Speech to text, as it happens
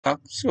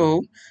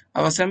So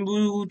I've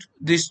assembled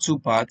these two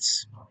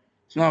parts.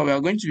 So now we are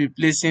going to be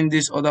placing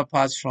these other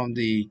parts from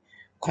the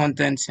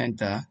content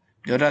center,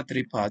 the other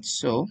three parts.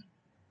 So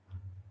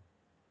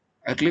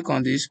I click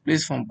on this,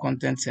 place from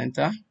content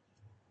center,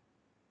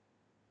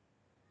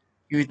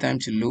 give it time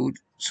to load.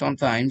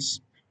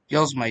 Sometimes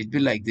yours might be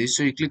like this.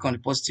 So you click on the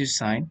positive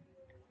sign,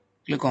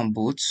 click on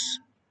both,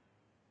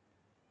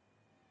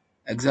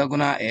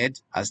 hexagonal head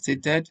as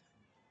stated.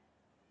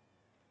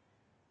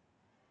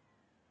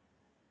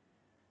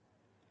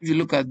 If you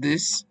look at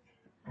this,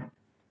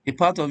 a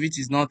part of it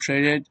is not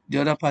threaded, the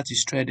other part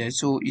is threaded.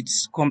 So it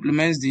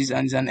complements this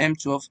and is an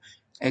M12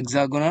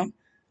 hexagonal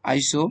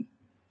ISO.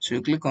 So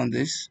you click on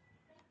this,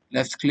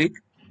 left click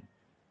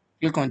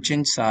on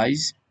change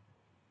size,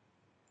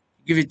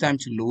 give it time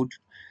to load,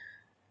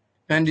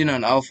 depending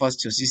on how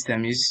fast your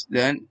system is.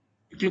 Then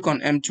you click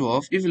on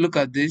M12. If you look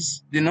at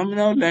this, the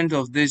nominal length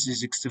of this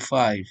is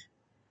 65.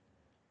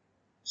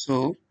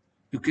 So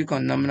you click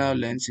on nominal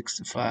length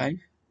 65,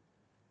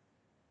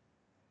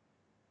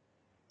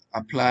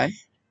 apply,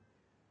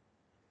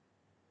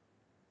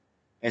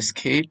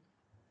 escape,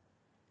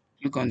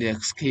 click on the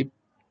escape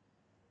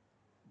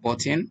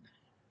button,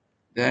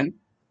 then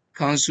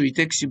cancel. It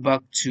takes you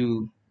back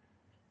to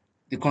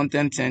the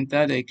content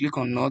center. Then you click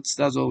on knots.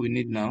 That's all we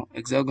need now.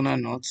 Hexagonal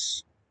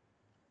knots.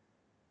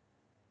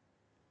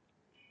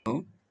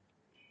 So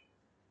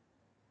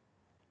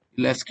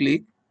left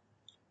click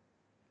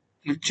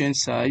change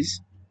size.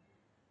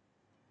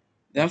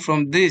 Then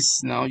from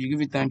this now you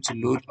give it time to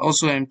load.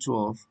 Also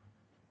M12.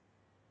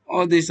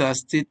 All these are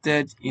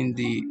stated in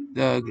the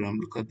diagram.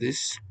 Look at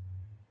this.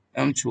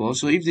 M12.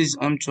 So if this is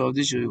M12,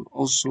 this should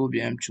also be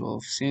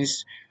M12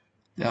 since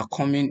they are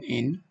coming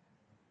in.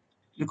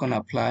 Click on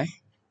apply.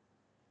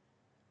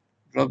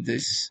 Drop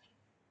this.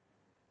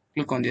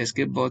 Click on the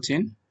escape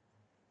button.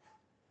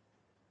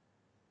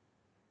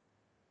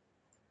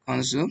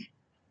 Cancel.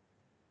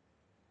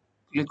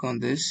 Click on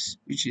this,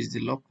 which is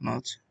the lock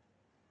nut.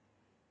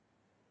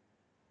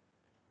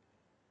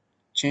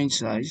 Change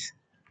size.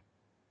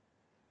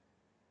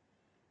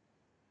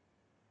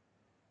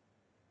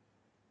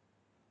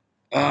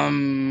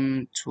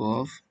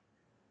 M12.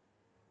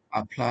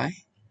 Apply.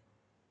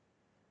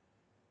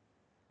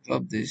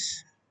 Drop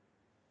this.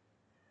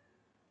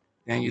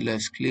 Then you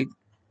left click.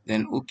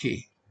 Then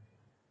OK.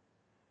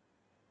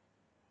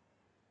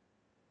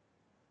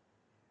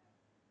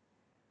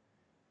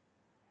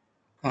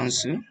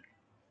 Cancel.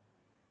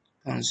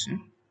 Cancel.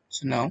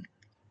 So now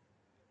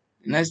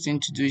the next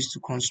thing to do is to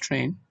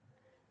constrain.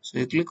 So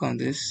you click on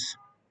this.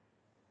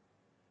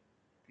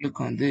 Click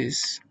on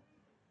this.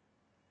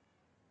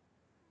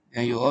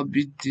 Then you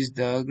orbit this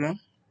diagram.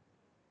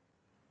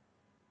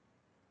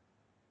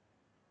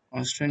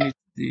 Constrain it to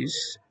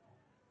this.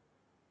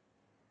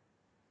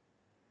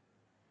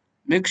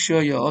 Make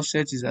sure your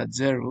offset is at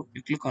 0.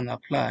 You click on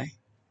apply.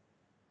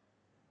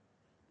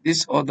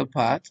 This other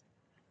part,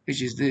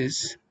 which is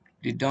this,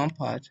 the down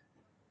part,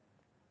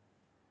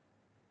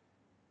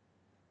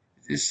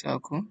 this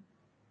circle.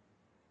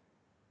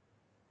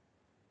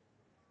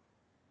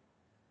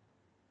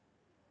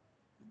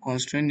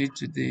 Constrain it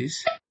to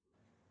this.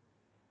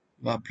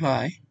 You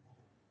apply.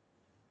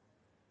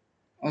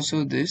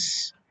 Also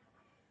this.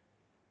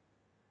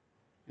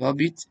 You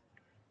orbit.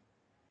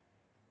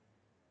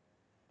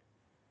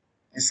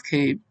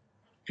 Escape.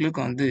 Click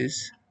on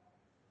this.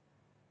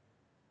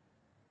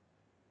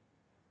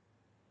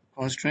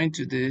 Constrain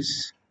to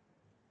this.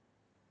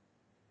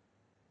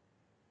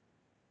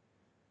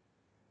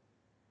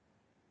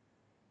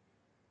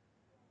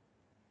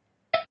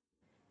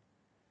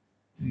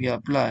 We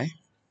apply.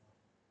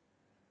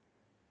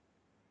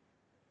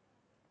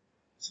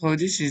 So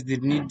this is the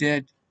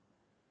needed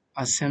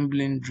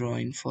assembling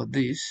drawing for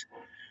this.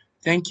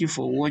 Thank you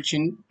for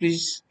watching.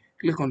 Please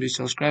click on the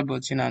subscribe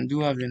button and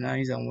do have a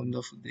nice and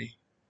wonderful day.